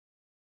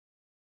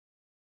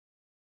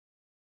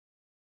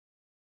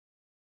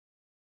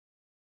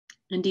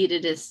Indeed,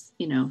 it is,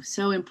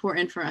 so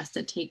important for us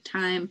to take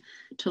time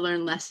to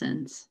learn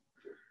lessons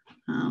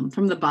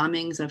from the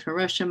bombings of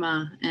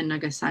Hiroshima and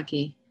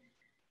Nagasaki,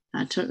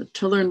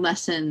 to learn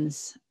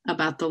lessons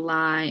about the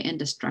lie and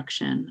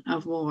destruction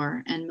of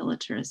war and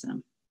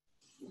militarism.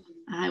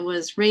 I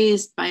was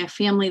raised by a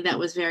family that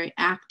was very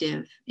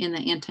active in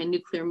the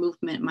anti-nuclear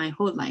movement my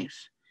whole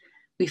life.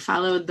 We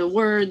followed the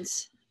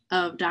words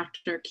of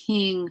Dr.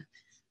 King,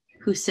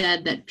 who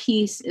said that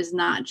peace is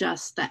not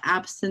just the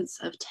absence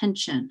of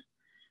tension,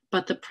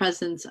 but the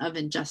presence of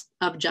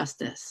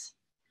justice.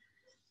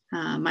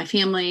 My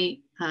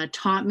family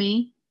taught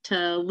me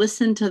to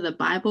listen to the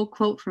Bible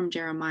quote from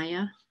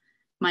Jeremiah,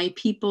 "My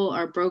people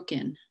are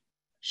broken,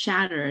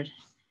 shattered,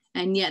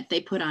 and yet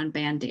they put on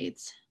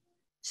Band-Aids,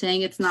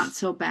 saying it's not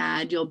so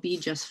bad, you'll be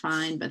just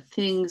fine, but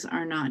things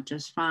are not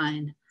just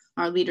fine.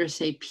 Our leaders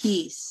say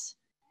peace,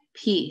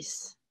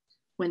 peace,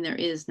 when there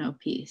is no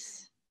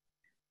peace."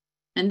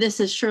 And this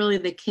is surely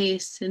the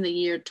case in the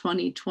year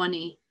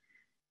 2020,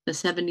 the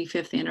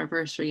 75th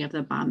anniversary of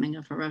the bombing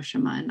of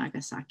Hiroshima and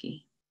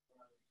Nagasaki.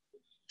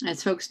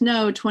 As folks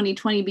know,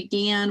 2020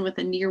 began with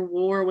a near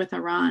war with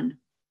Iran.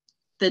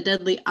 The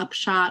deadly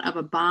upshot of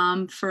a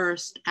bomb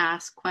first,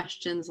 ask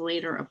questions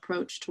later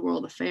approach to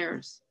world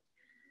affairs.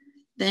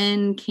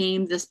 Then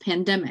came this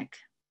pandemic,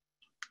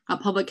 a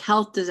public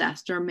health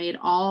disaster made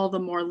all the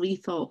more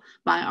lethal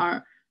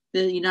by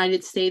the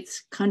United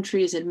States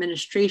country's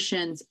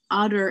administration's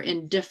utter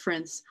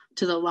indifference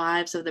to the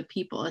lives of the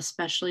people,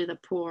 especially the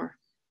poor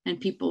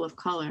and people of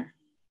color.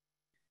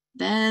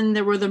 Then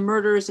there were the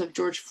murders of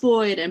George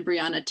Floyd and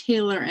Breonna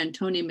Taylor and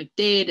Tony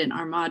McDade and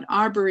Ahmaud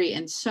Arbery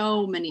and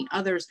so many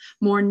others,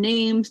 more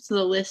names to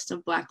the list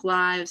of Black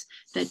lives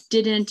that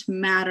didn't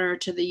matter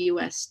to the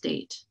US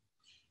state.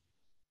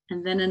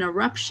 And then an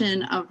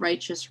eruption of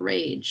righteous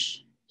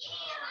rage,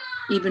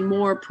 even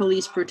more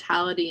police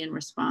brutality in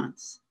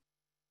response.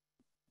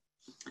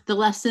 The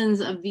lessons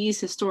of these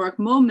historic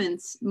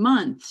months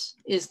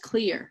is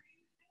clear.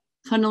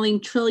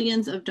 Funneling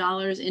trillions of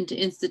dollars into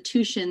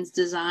institutions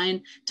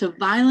designed to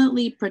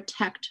violently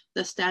protect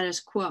the status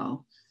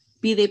quo,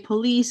 be they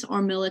police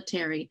or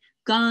military,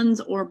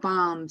 guns or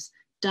bombs,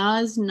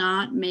 does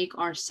not make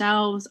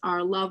ourselves,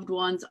 our loved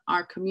ones,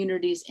 our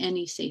communities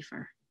any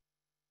safer.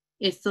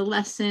 It's the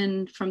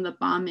lesson from the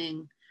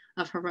bombing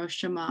of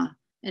Hiroshima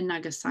and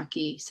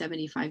Nagasaki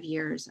 75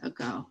 years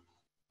ago.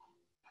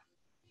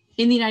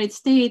 In the United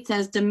States,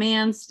 as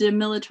demands to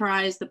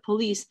demilitarize the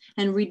police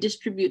and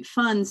redistribute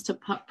funds to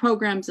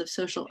programs of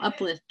social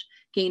uplift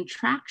gain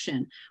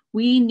traction,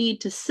 we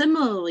need to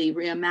similarly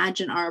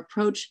reimagine our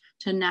approach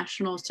to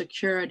national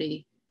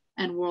security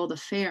and world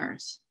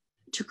affairs.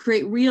 To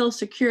create real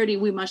security,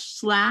 we must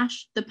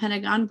slash the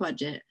Pentagon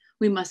budget.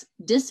 We must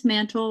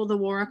dismantle the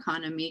war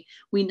economy.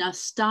 We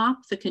must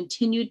stop the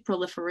continued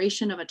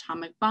proliferation of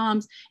atomic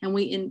bombs, and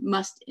we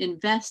must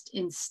invest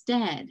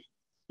instead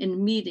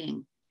in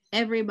meeting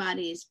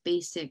everybody's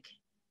basic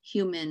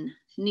human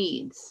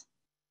needs.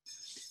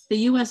 The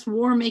US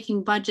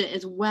war-making budget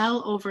is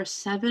well over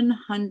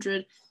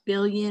 $700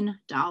 billion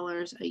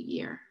a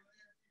year.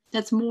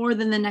 That's more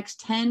than the next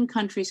 10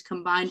 countries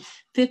combined,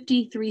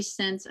 53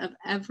 cents of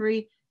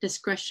every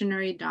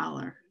discretionary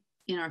dollar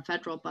in our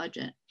federal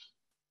budget.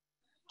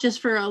 Just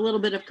for a little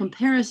bit of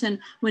comparison,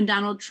 when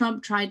Donald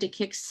Trump tried to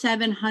kick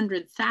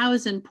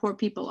 700,000 poor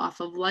people off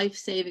of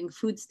life-saving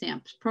food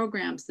stamps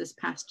programs this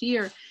past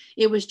year,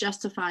 it was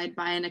justified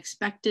by an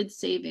expected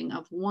saving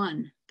of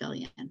 $1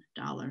 billion.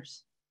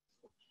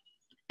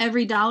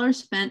 Every dollar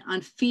spent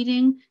on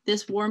feeding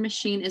this war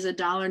machine is a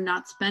dollar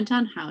not spent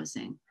on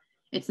housing.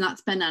 It's not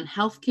spent on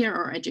healthcare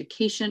or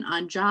education,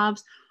 on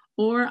jobs,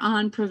 or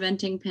on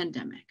preventing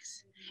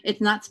pandemics.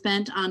 It's not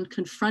spent on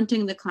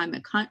confronting the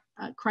climate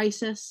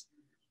crisis.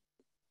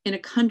 In a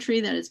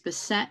country that is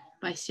beset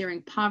by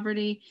searing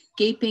poverty,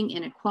 gaping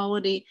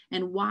inequality,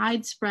 and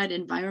widespread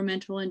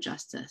environmental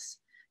injustice,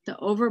 the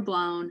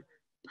overblown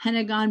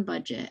Pentagon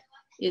budget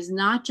is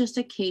not just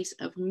a case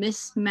of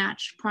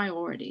mismatched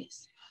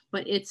priorities,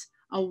 but it's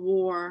a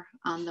war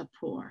on the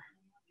poor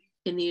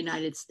in the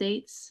United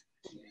States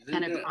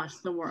and across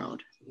the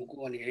world.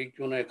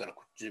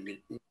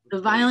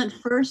 The violent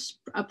first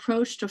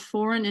approach to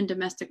foreign and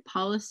domestic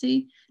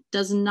policy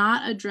does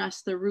not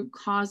address the root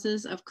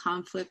causes of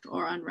conflict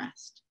or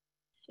unrest.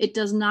 It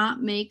does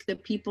not make the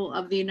people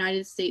of the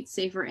United States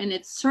safer, and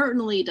it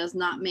certainly does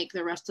not make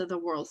the rest of the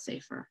world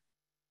safer.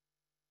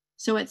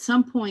 So at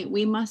some point,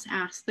 we must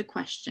ask the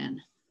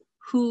question,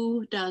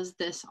 who does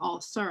this all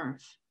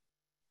serve?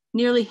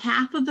 Nearly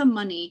half of the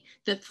money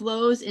that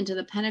flows into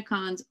the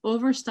Pentagon's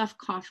overstuffed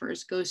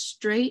coffers goes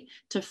straight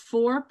to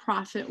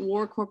for-profit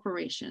war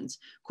corporations,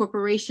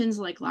 corporations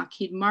like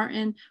Lockheed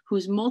Martin,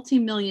 whose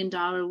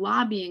multi-million-dollar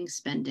lobbying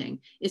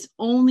spending is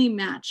only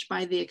matched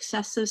by the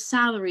excessive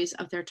salaries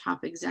of their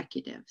top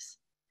executives.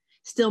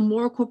 Still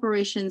more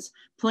corporations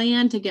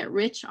plan to get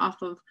rich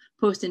off of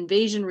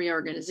post-invasion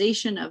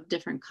reorganization of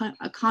different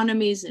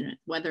economies,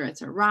 whether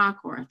it's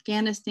Iraq or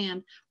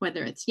Afghanistan,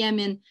 whether it's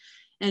Yemen.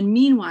 And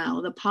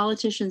meanwhile, the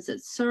politicians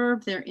that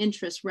serve their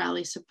interests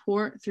rally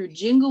support through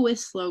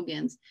jingoist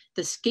slogans,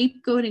 the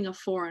scapegoating of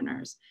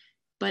foreigners.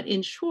 But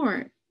in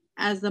short,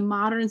 as the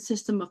modern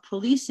system of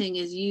policing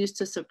is used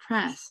to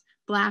suppress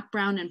Black,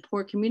 brown, and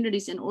poor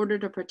communities in order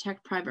to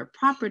protect private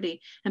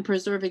property and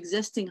preserve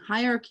existing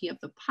hierarchy of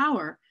the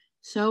power,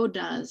 so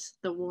does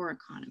the war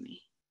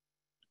economy.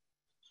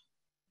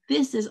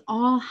 This is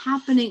all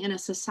happening in a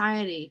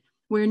society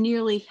where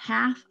nearly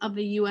half of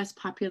the US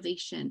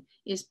population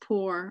is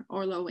poor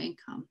or low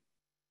income.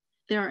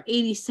 There are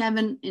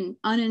 87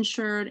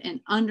 uninsured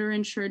and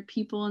underinsured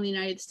people in the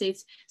United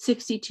States,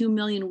 62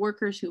 million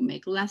workers who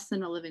make less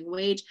than a living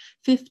wage,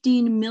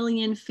 15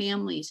 million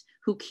families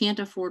who can't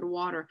afford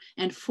water,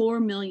 and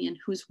 4 million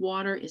whose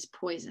water is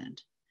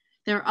poisoned.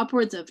 There are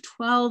upwards of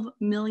 12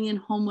 million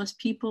homeless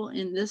people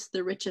in this,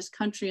 the richest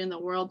country in the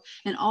world.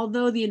 And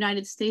although the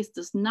United States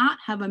does not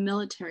have a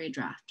military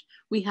draft,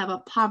 we have a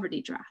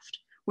poverty draft,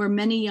 where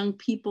many young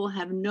people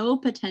have no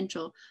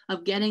potential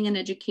of getting an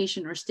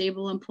education or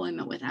stable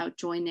employment without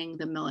joining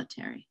the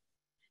military.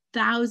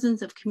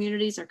 Thousands of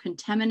communities are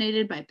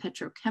contaminated by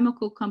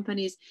petrochemical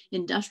companies,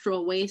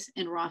 industrial waste,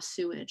 and raw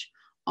sewage,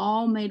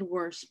 all made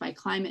worse by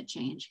climate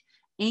change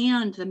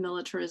and the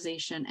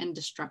militarization and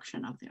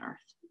destruction of the earth.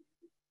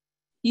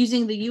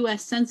 Using the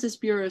US Census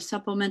Bureau's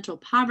supplemental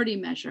poverty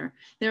measure,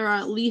 there are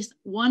at least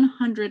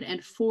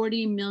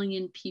 140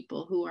 million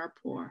people who are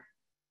poor,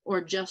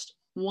 or just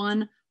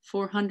one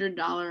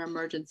 $400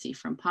 emergency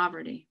from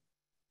poverty.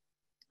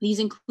 These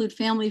include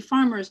family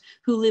farmers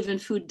who live in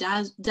food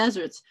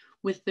deserts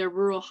with their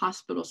rural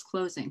hospitals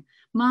closing,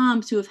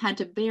 moms who have had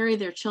to bury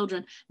their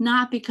children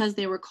not because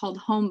they were called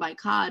home by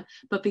God,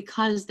 but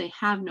because they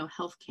have no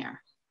health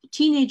care.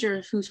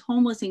 Teenagers whose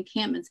homeless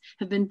encampments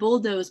have been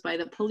bulldozed by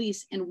the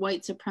police and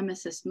white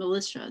supremacist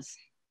militias.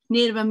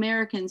 Native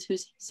Americans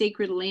whose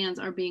sacred lands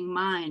are being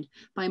mined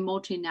by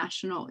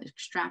multinational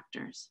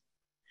extractors.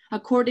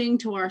 According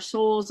to our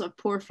Souls of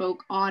Poor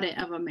Folk audit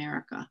of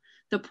America,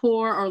 the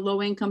poor or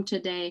low income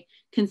today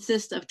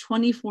consist of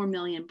 24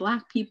 million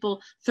Black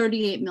people,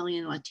 38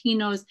 million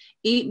Latinos,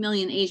 8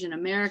 million Asian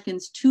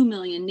Americans, 2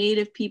 million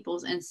Native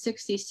peoples, and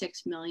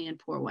 66 million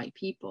poor white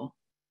people.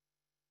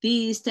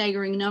 These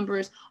staggering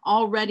numbers,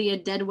 already a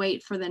dead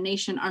weight for the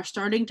nation, are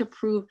starting to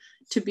prove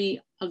to be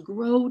a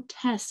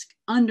grotesque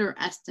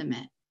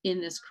underestimate in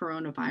this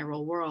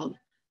coronavirus world.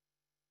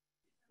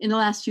 In the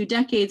last few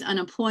decades,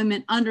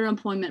 unemployment,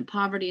 underemployment,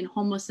 poverty, and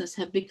homelessness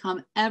have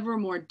become ever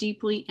more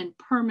deeply and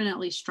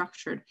permanently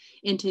structured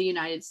into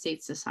United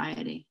States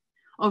society.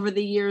 Over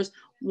the years,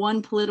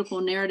 one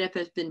political narrative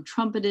has been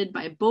trumpeted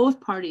by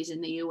both parties in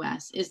the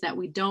US is that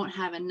we don't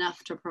have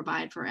enough to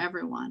provide for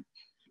everyone.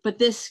 But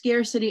this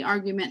scarcity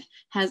argument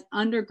has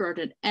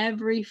undergirded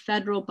every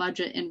federal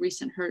budget in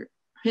recent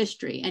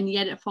history, and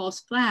yet it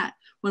falls flat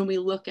when we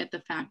look at the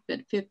fact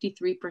that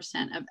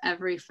 53% of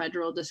every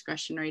federal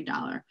discretionary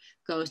dollar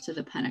goes to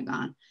the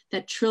Pentagon,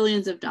 that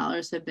trillions of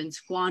dollars have been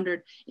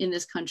squandered in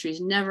this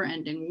country's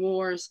never-ending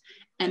wars,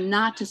 and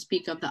not to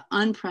speak of the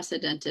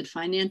unprecedented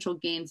financial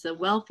gains the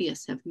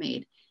wealthiest have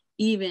made,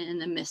 even in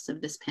the midst of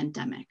this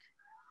pandemic.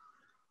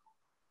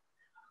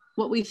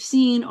 What we've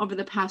seen over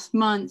the past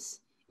months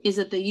is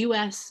that the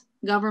US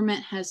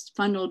government has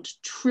funneled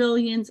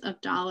trillions of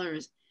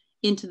dollars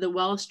into the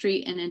Wall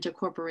Street and into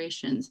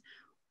corporations,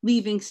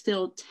 leaving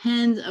still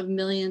tens of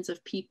millions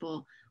of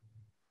people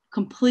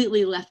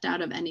completely left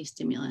out of any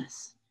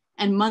stimulus.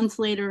 And months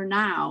later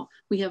now,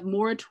 we have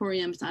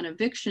moratoriums on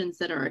evictions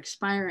that are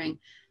expiring,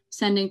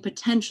 sending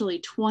potentially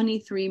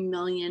 23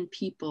 million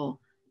people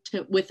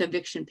with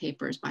eviction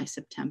papers by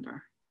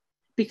September.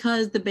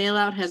 Because the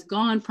bailout has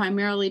gone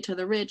primarily to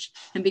the rich,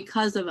 and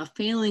because of a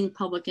failing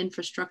public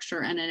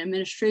infrastructure and an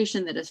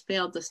administration that has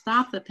failed to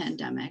stop the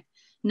pandemic,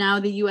 now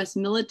the US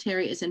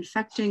military is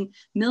infecting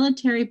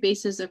military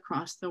bases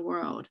across the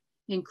world,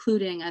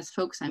 including, as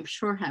folks I'm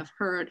sure have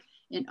heard,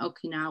 in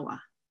Okinawa.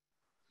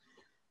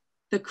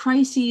 The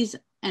crises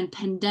and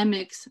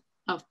pandemics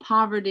of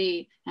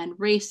poverty and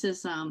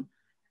racism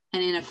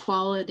and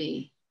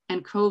inequality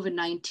and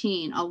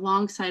COVID-19,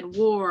 alongside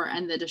war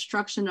and the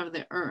destruction of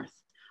the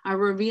earth, are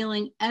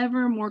revealing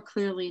ever more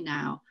clearly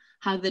now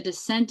how the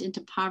descent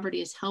into poverty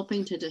is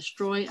helping to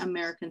destroy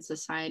American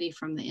society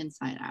from the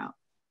inside out.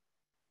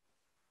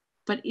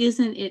 But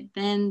isn't it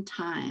then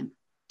time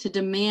to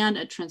demand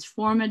a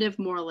transformative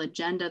moral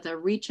agenda that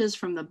reaches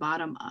from the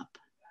bottom up?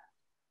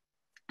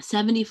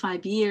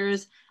 75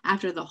 years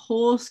after the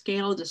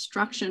whole-scale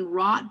destruction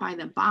wrought by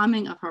the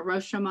bombing of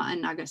Hiroshima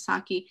and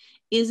Nagasaki,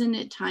 isn't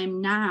it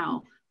time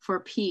now for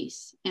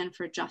peace and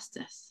for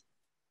justice?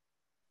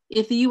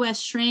 If the US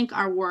shrank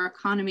our war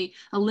economy,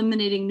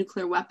 eliminating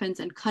nuclear weapons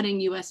and cutting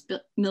US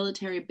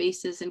military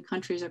bases in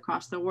countries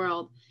across the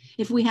world,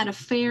 if we had a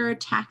fair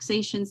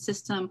taxation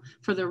system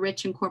for the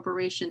rich and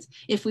corporations,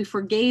 if we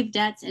forgave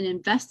debts and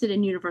invested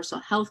in universal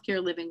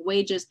healthcare, living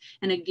wages,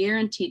 and a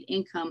guaranteed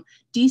income,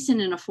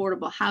 decent and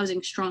affordable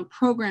housing, strong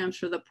programs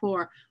for the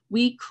poor,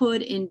 we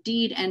could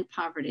indeed end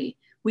poverty.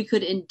 We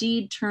could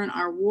indeed turn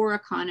our war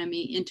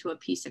economy into a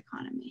peace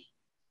economy.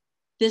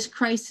 This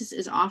crisis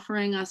is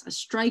offering us a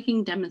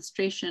striking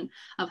demonstration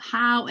of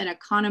how an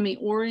economy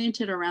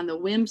oriented around the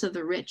whims of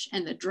the rich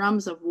and the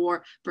drums of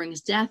war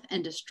brings death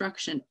and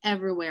destruction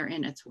everywhere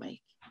in its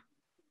wake.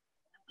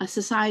 A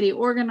society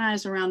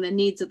organized around the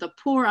needs of the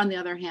poor, on the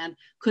other hand,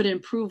 could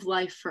improve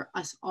life for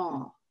us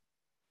all.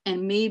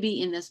 And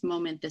maybe in this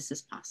moment, this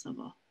is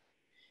possible.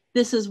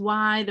 This is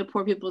why the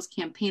Poor People's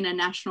Campaign, a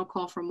national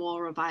call for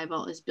moral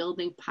revival, is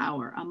building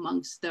power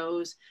amongst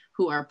those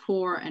who are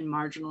poor and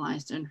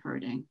marginalized and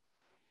hurting.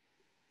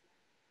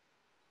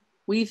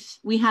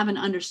 We have an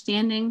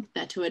understanding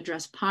that to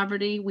address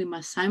poverty, we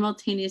must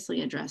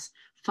simultaneously address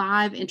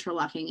 5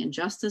 interlocking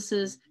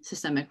injustices: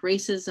 systemic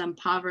racism,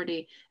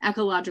 poverty,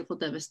 ecological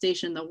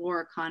devastation, the war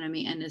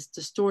economy, and its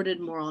distorted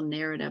moral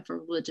narrative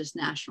of religious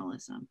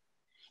nationalism.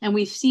 And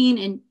we've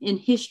seen in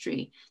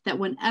history that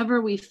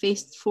whenever we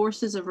faced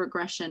forces of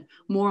regression,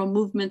 moral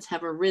movements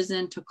have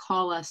arisen to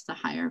call us to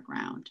higher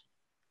ground.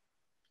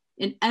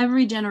 In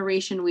every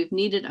generation, we've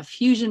needed a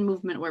fusion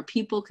movement where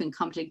people can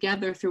come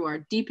together through our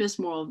deepest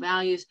moral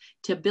values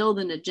to build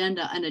an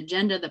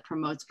agenda that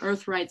promotes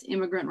earth rights,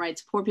 immigrant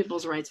rights, poor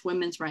people's rights,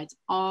 women's rights,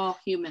 all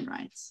human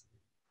rights.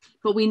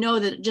 But we know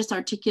that just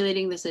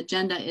articulating this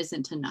agenda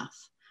isn't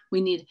enough. We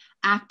need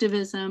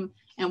activism,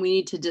 and we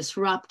need to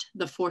disrupt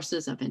the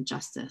forces of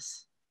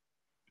injustice.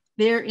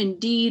 There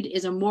indeed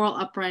is a moral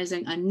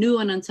uprising, a new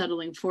and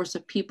unsettling force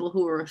of people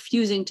who are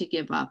refusing to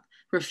give up,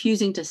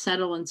 refusing to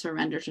settle and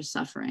surrender to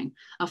suffering,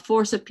 a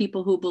force of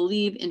people who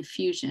believe in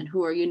fusion,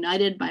 who are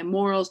united by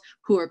morals,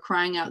 who are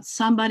crying out,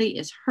 somebody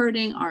is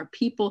hurting our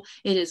people.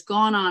 It has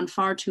gone on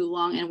far too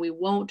long, and we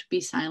won't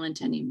be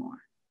silent anymore.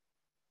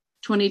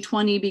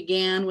 2020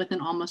 began with an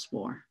almost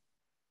war,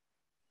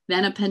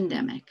 then a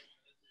pandemic,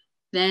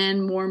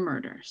 then more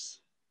murders.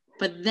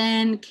 But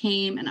then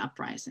came an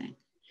uprising.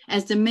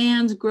 As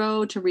demands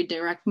grow to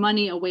redirect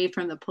money away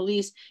from the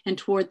police and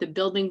toward the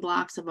building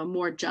blocks of a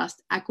more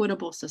just,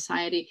 equitable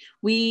society,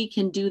 we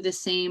can do the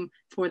same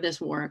for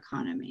this war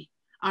economy.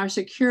 Our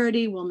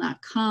security will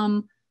not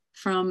come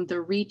from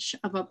the reach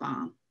of a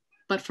bomb,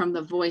 but from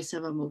the voice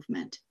of a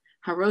movement.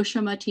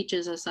 Hiroshima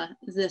teaches us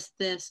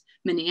this,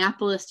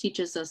 Minneapolis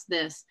teaches us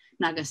this,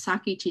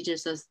 Nagasaki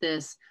teaches us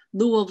this,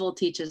 Louisville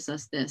teaches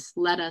us this.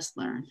 Let us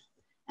learn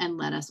and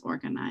let us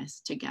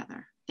organize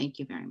together. Thank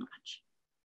you very much.